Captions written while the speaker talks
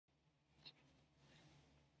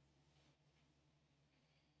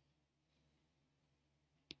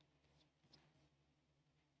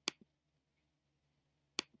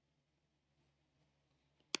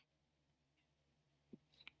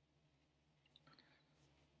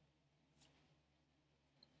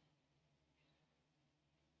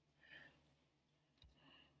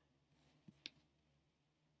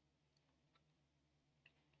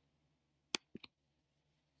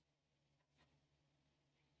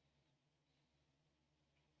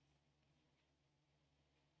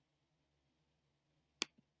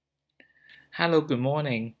Hello, good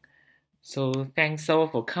morning. So thanks all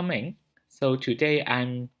for coming. So today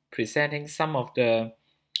I'm presenting some of the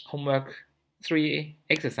homework 3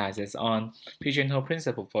 exercises on pigeonhole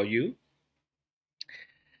principle for you.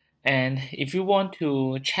 And if you want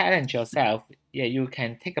to challenge yourself, you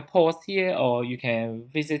can take a pause here or you can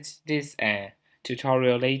visit this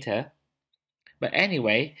tutorial later. But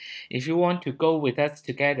anyway, if you want to go with us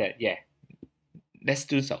together, let's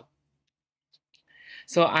do so.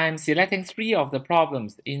 So I'm selecting 3 of the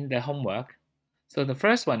problems in the homework. So the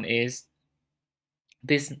first one is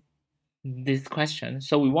this question.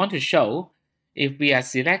 So we want to show if we are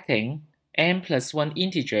selecting n plus 1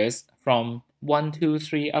 integers from 1, 2,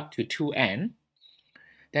 3 up to 2n,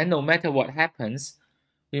 then no matter what happens,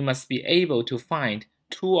 we must be able to find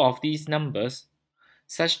 2 of these numbers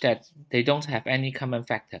such that they don't have any common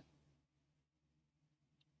factor.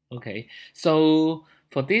 Okay, so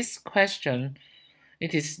for this question,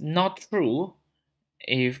 it is not true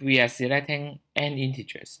if we are selecting n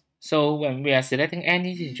integers. So when we are selecting n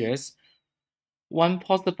integers, one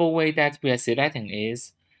possible way that we are selecting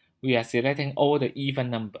is we are selecting all the even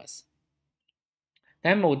numbers.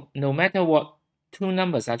 Then no matter what 2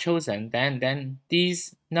 numbers are chosen, then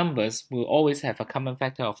these numbers will always have a common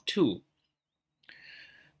factor of 2.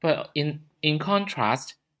 But in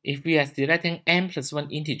contrast, if we are selecting n plus 1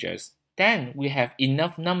 integers, then we have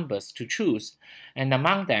enough numbers to choose, and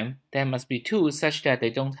among them, there must be 2 such that they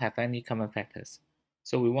don't have any common factors.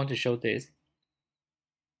 So we want to show this.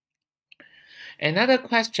 Another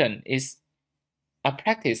question is a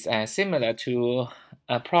practice similar to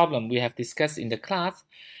a problem we have discussed in the class.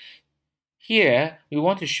 Here, we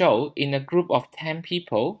want to show in a group of 10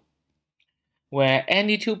 people where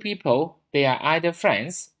any 2 people, they are either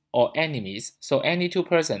friends or enemies. So any 2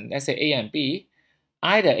 persons, let's say A and B,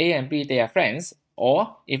 either A and B, they are friends,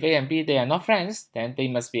 or if A and B, they are not friends, then they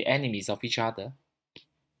must be enemies of each other.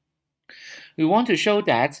 We want to show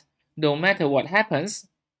that no matter what happens,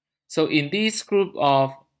 so in this group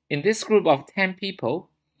of 10 people,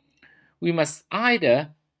 we must either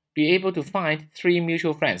be able to find 3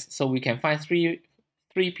 mutual friends. So we can find three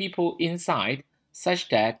people inside such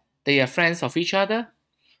that they are friends of each other,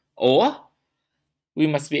 or we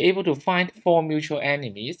must be able to find 4 mutual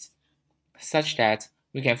enemies such that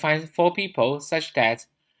we can find 4 people such that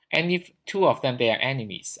any 2 of them, they are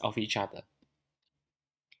enemies of each other.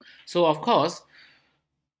 So of course,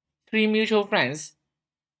 3 mutual friends.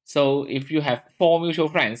 So if you have 4 mutual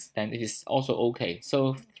friends, then it is also okay.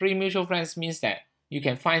 So 3 mutual friends means that you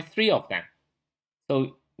can find 3 of them.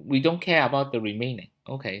 So we don't care about the remaining.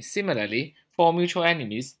 Okay, similarly, 4 mutual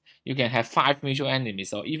enemies, you can have 5 mutual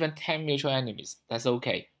enemies or even 10 mutual enemies. That's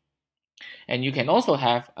okay. And you can also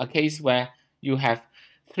have a case where you have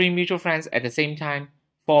 3 mutual friends at the same time,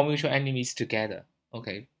 4 mutual enemies together.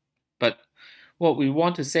 Okay, but what we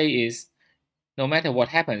want to say is no matter what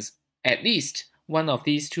happens, at least one of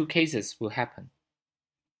these 2 cases will happen.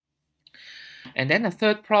 And then the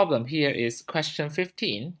third problem here is question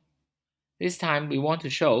 15. This time we want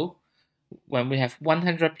to show when we have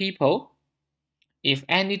 100 people, if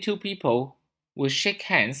any 2 people will shake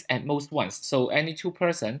hands at most once. So any 2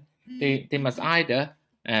 persons, they must either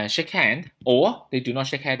shake hand or they do not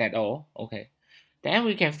shake hand at all. Okay, then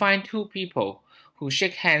we can find 2 people who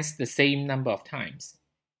shake hands the same number of times.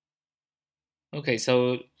 Okay,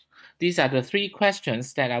 so these are the 3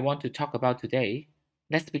 questions that I want to talk about today.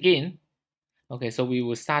 Let's begin. Okay, so we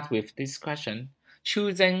will start with this question,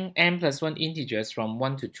 choosing n plus 1 integers from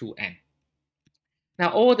 1 to 2n.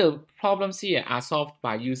 Now all the problems here are solved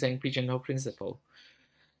by using pigeonhole principle.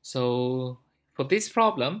 So for this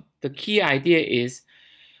problem, the key idea is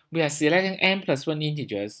we are selecting n plus 1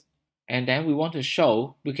 integers, and then we want to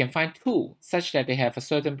show we can find 2 such that they have a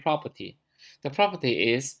certain property. The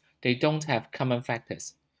property is they don't have common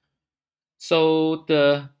factors. So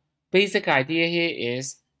the basic idea here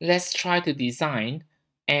is let's try to design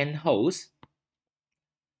n holes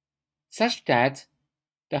such that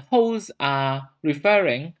the holes are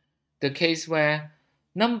referring the case where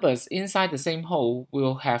numbers inside the same hole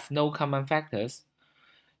will have no common factors.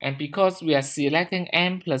 And because we are selecting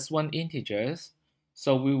n plus 1 integers,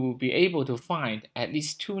 so we will be able to find at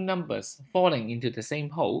least 2 numbers falling into the same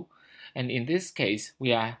hole. And in this case,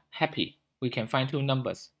 we are happy. We can find 2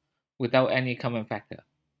 numbers without any common factor.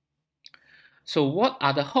 So what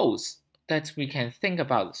are the holes that we can think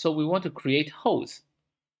about? So we want to create holes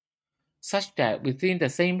such that within the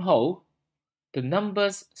same hole, the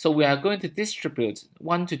numbers, so we are going to distribute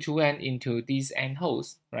 1 to 2n into these n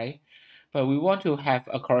holes, right? But we want to have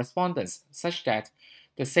a correspondence such that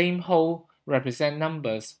the same hole represent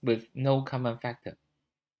numbers with no common factor.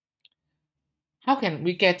 How can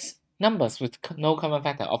we get numbers with no common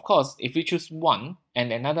factor. Of course, if we choose 1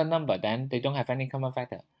 and another number, then they don't have any common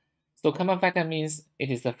factor. So common factor means it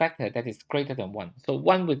is a factor that is greater than 1. So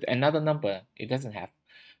 1 with another number, it doesn't have.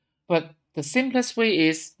 But the simplest way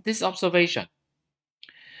is this observation.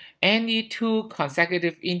 Any two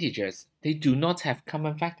consecutive integers, they do not have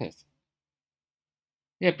common factors.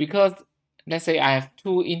 Yeah, because let's say I have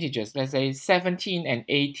two integers, let's say 17 and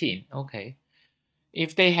 18, okay.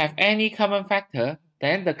 If they have any common factor,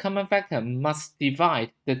 then the common factor must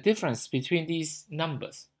divide the difference between these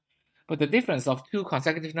numbers. But the difference of two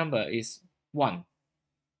consecutive numbers is 1.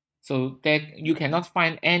 So that you cannot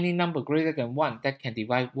find any number greater than 1 that can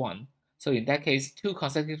divide 1. So in that case, two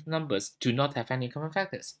consecutive numbers do not have any common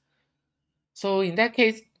factors. So in that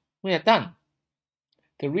case, we are done.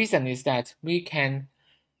 The reason is that we can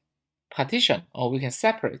partition, or we can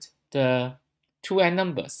separate the 2n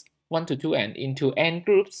numbers, 1 to 2n, into n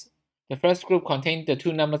groups. The first group contains the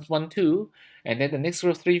two numbers 1, 2, and then the next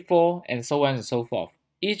group 3, 4, and so on and so forth.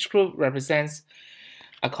 Each group represents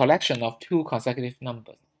a collection of two consecutive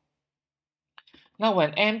numbers. Now,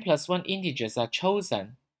 when n plus 1 integers are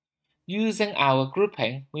chosen, using our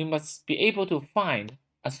grouping, we must be able to find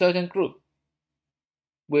a certain group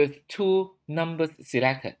with two numbers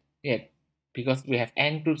selected. Yeah, because we have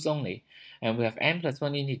n groups only, and we have n plus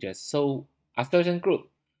 1 integers. So a certain group,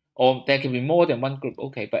 or there can be more than one group,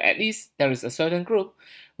 okay, but at least there is a certain group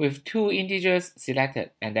with two integers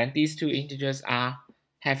selected, and then these two integers are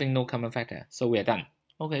having no common factor. So we are done.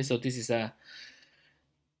 Okay, so this is a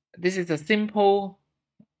simple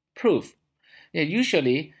proof. Yeah,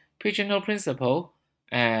 usually pigeonhole principle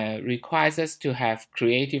requires us to have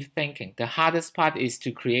creative thinking. The hardest part is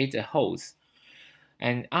to create the holes.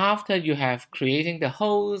 And after you have creating the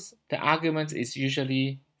holes, the argument is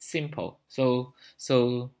usually simple. So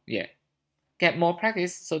yeah, get more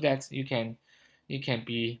practice so that you can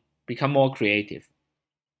become more creative.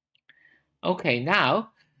 Okay,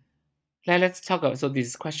 now let's talk about, so this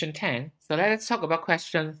is question 10. So let's talk about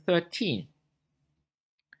question 13.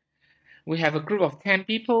 We have a group of 10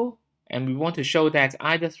 people, and we want to show that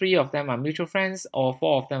either 3 of them are mutual friends or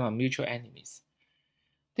 4 of them are mutual enemies.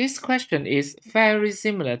 This question is very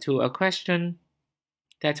similar to a question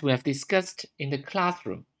that we have discussed in the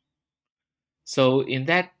classroom. So at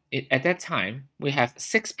that time, we have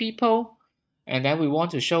 6 people, and then we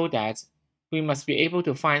want to show that we must be able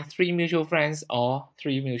to find 3 mutual friends or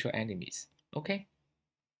 3 mutual enemies. Okay?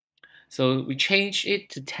 So we change it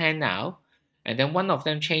to 10 now, and then one of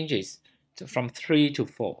them changes from 3 to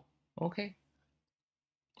 4. Okay?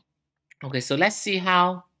 Okay, so let's see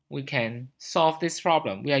how we can solve this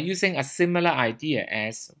problem. We are using a similar idea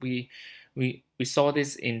as we saw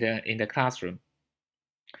this in the classroom.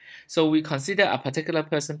 So we consider a particular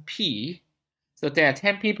person P. So there are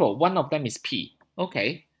 10 people, one of them is P.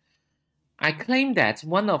 Okay. I claim that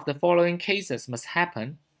one of the following cases must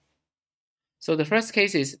happen. So the first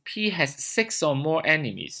case is P has 6 or more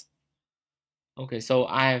enemies. Okay, so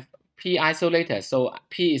I have P isolated. So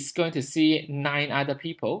P is going to see 9 other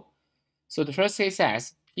people. So the first case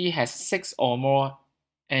says P has 6 or more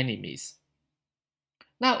enemies.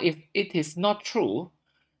 Now, if it is not true,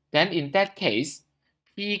 then in that case,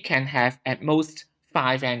 P can have at most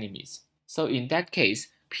 5 enemies. So in that case,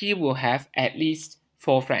 P will have at least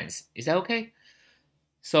 4 friends. Is that okay?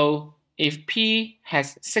 So if P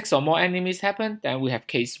has 6 or more enemies happen, then we have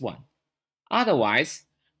case 1. Otherwise,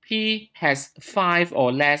 P has 5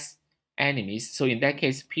 or less enemies. So in that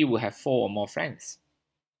case, P will have 4 or more friends.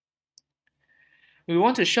 We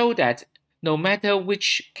want to show that no matter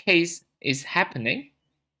which case is happening,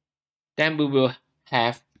 then we will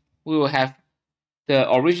have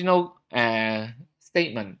the original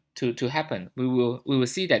statement to happen. We will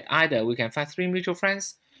see that either we can find 3 mutual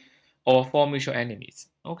friends or 4 mutual enemies.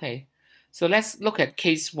 Okay, so let's look at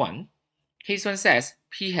case 1. Case 1 says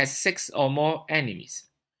P has 6 or more enemies.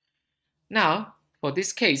 Now, for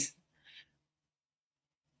this case,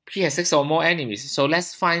 P has 6 or more enemies. So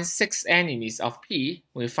let's find 6 enemies of P.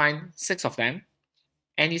 We find 6 of them,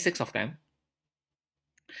 any 6 of them.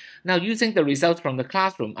 Now, using the results from the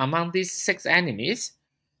classroom, among these 6 enemies,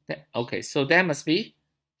 okay, so there must be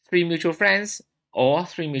 3 mutual friends or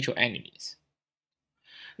 3 mutual enemies.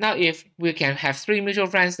 Now, if we can have 3 mutual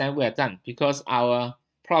friends, then we are done because our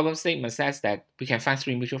problem statement says that we can find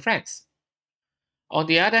 3 mutual friends. On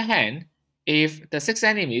the other hand, if the 6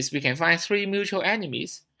 enemies, we can find 3 mutual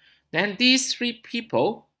enemies, then these 3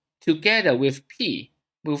 people together with P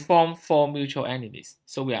will form 4 mutual enemies.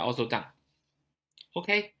 So we are also done.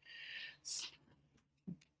 Okay?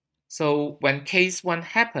 So when case 1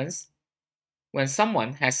 happens, when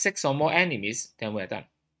someone has 6 or more enemies, then we're done.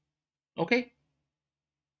 Okay?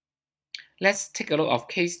 let's take a look of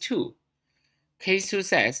case 2. Case 2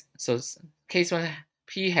 says, so case 1,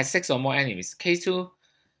 P has 6 or more enemies. Case 2,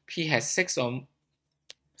 P has 6 or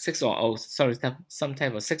some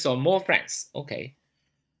type of 6 or more friends. Okay.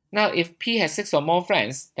 Now, if P has 6 or more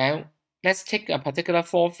friends, then let's take a particular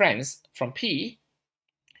 4 friends from P,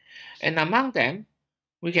 and among them,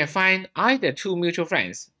 we can find either 2 mutual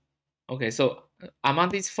friends. Okay, so among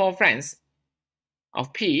these 4 friends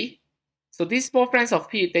of P, so these 4 friends of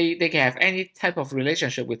P, they can have any type of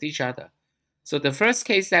relationship with each other. So the first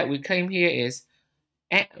case that we claim here is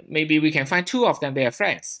maybe we can find 2 of them, they are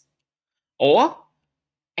friends. Or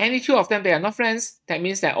any 2 of them, they are not friends. That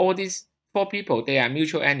means that all these 4 people, they are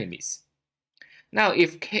mutual enemies. Now,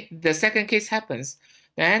 if the second case happens,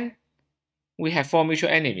 then we have 4 mutual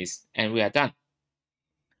enemies and we are done.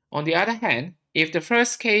 On the other hand, if the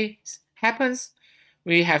first case happens,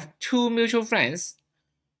 we have 2 mutual friends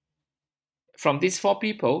from these 4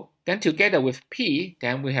 people, then together with P,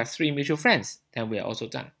 then we have 3 mutual friends, then we are also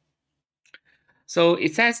done. So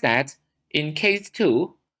it says that in case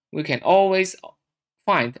 2, we can always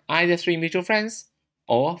find either 3 mutual friends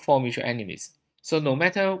or 4 mutual enemies. So no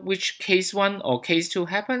matter which case 1 or case 2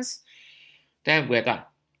 happens, then we're done.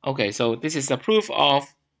 Okay, so this is the proof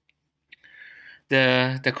of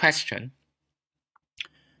the question.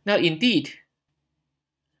 Now, indeed,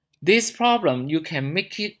 this problem, you can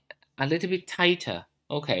make it a little bit tighter,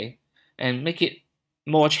 okay, and make it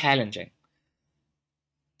more challenging.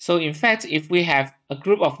 So in fact, if we have a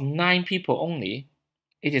group of 9 people only,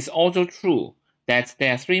 it is also true that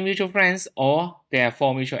there are 3 mutual friends or there are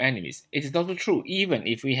 4 mutual enemies. It is also true even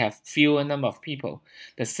if we have fewer number of people.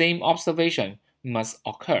 The same observation must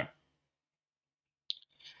occur.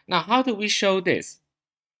 Now, how do we show this?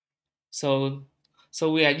 So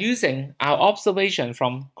we are using our observation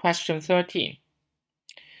from question 13.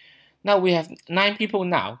 Now we have 9 people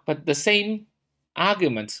now, but the same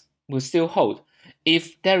argument will still hold.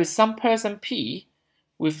 If there is some person P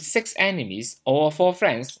with 6 enemies or 4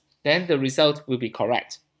 friends, then the result will be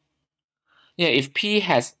correct. Yeah, if P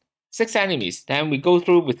has 6 enemies, then we go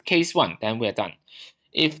through with case 1, then we're done.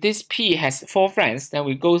 If this P has 4 friends, then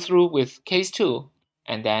we go through with case 2,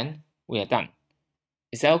 and then we are done.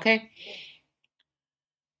 Is that okay?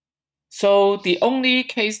 So the only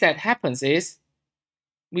case that happens is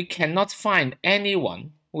we cannot find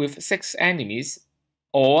anyone with 6 enemies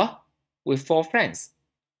or with 4 friends.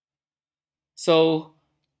 So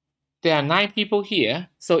there are 9 people here.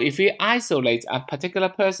 So if we isolate a particular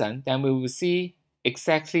person, then we will see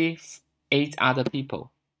exactly 8 other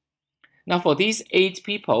people. Now for these 8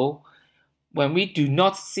 people, when we do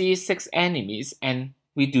not see 6 enemies and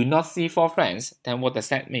we do not see 4 friends, then what does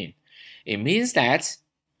that mean? It means that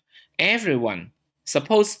everyone,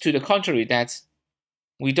 suppose to the contrary that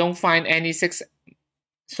we don't find any 6,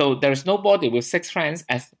 so there's nobody with 6 friends,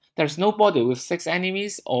 as there's nobody with 6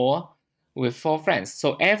 enemies or with 4 friends.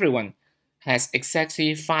 So everyone has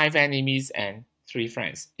exactly 5 enemies and 3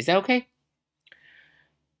 friends. Is that okay?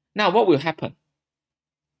 Now what will happen?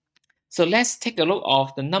 So let's take a look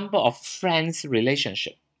of the number of friends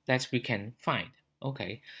relationship that we can find.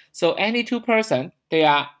 Okay, so any 2 persons, they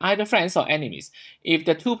are either friends or enemies. If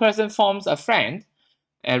the 2 persons forms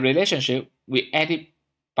a relationship, we add it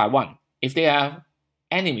by 1. If they are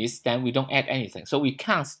enemies, then we don't add anything. So we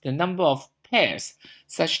count the number of pairs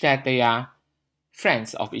such that they are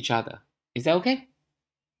friends of each other. Is that okay?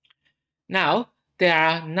 Now, there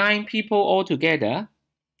are 9 people altogether,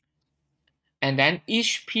 and then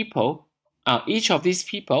each of these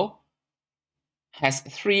people has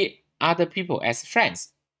 3 other people as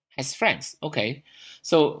friends. Okay,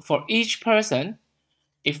 so for each person,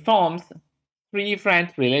 it forms 3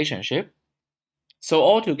 friend relationship. So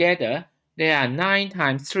altogether, there are 9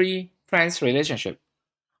 times 3 friends relationship.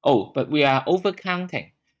 Oh, but we are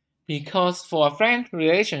overcounting because for a friend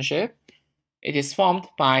relationship, it is formed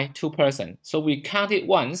by 2 persons. So we count it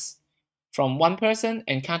once from 1 person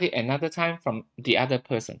and count it another time from the other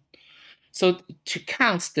person. So to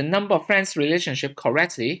count the number of friends relationship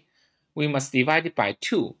correctly, we must divide it by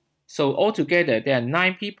 2. So altogether, there are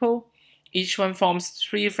 9 people. Each one forms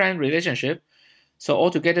 3 friend relationship. So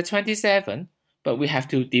altogether 27, but we have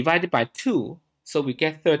to divide it by 2, so we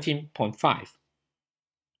get 13.5.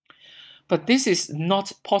 But this is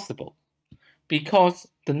not possible because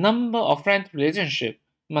the number of friend relationship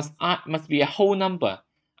must be a whole number.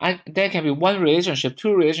 There can be 1 relationship,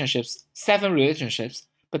 2 relationships, 7 relationships,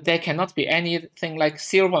 but there cannot be anything like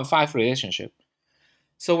 0.5 relationship.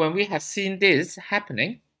 So when we have seen this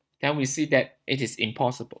happening, then we see that it is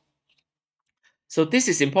impossible. So this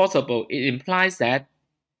is impossible. It implies that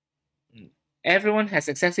everyone has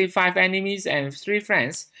exactly 5 enemies and 3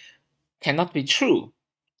 friends, cannot be true.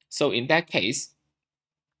 So in that case,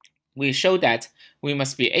 we show that we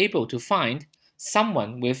must be able to find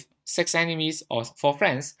someone with 6 enemies or 4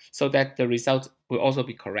 friends so that the result will also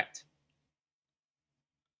be correct.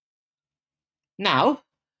 Now,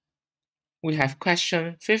 we have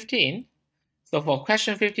question 15. So for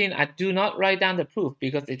question 15, I do not write down the proof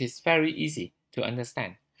because it is very easy to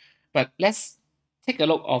understand. But let's take a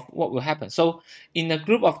look of what will happen. So in a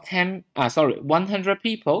group of 100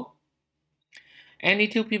 people, any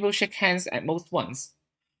 2 people shake hands at most once.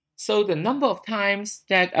 So the number of times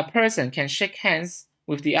that a person can shake hands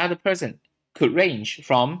with the other person could range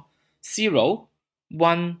from 0,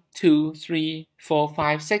 1, 2, 3, 4,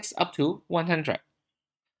 5, 6, up to 100.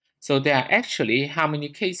 So there are actually how many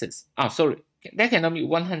cases? There cannot be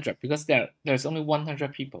 100 because there's only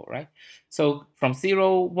 100 people, right? So from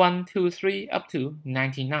 0, 1, 2, 3, up to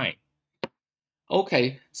 99.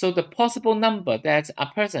 Okay, so the possible number that a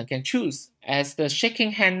person can choose as the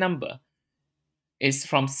shaking hand number is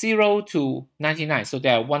from 0 to 99. So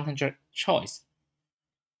there are 100 choice.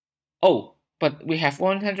 Oh, but we have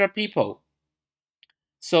 100 people.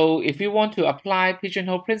 So if you want to apply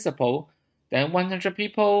pigeonhole principle, then 100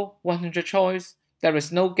 people, 100 choice, there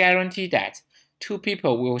is no guarantee that 2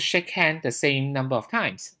 people will shake hands the same number of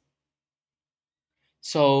times.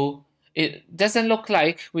 So it doesn't look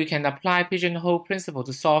like we can apply pigeonhole principle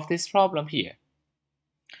to solve this problem here.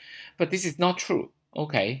 But this is not true,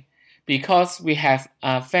 okay? Because we have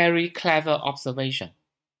a very clever observation.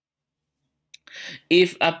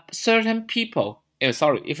 If a certain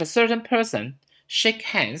person shake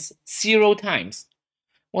hands 0 times,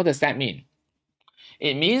 what does that mean?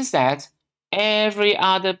 It means that every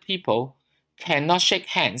other people cannot shake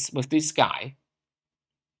hands with this guy.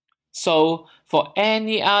 So for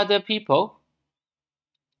any other people,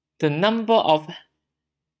 the number of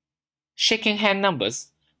shaking hand numbers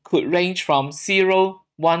could range from 0,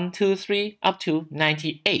 1, 2, 3 up to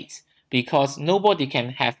 98 because nobody can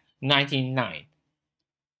have 99.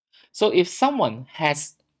 So if someone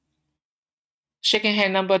has shaking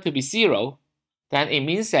hand number to be 0, then it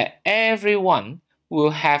means that everyone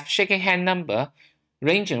will have shaking hand number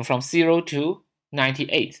ranging from 0 to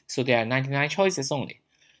 98. So there are 99 choices only.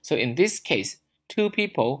 So in this case, 2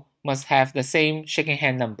 people must have the same shaking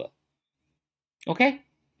hand number. Okay?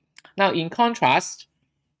 Now in contrast,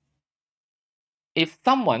 if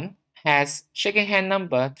someone has shaking hand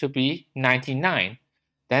number to be 99,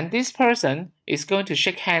 then this person is going to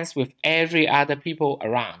shake hands with every other people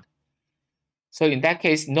around. So in that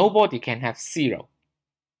case, nobody can have 0.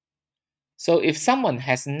 So if someone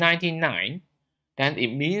has 99, then it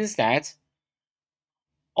means that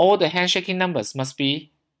all the handshaking numbers must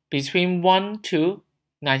be between 1 to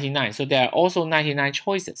 99. So there are also 99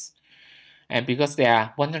 choices. And because there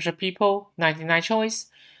are 100 people, 99 choice,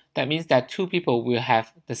 that means that 2 people will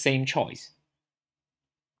have the same choice.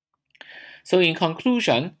 So in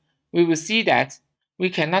conclusion, we will see that we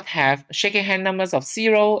cannot have shaking hand numbers of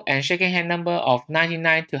 0 and shaking hand number of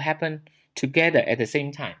 99 to happen together at the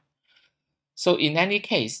same time. So in any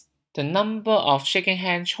case, the number of shaking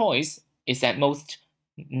hand choice is at most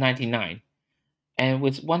 99. And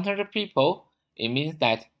with 100 people, it means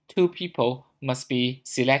that 2 people must be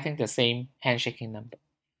selecting the same handshaking number.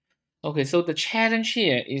 Okay, so the challenge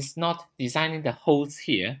here is not designing the holes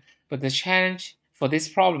here, but the challenge for this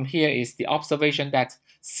problem here is the observation that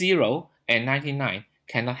 0 and 99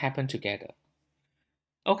 cannot happen together.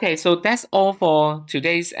 Okay, so that's all for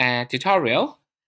today's tutorial.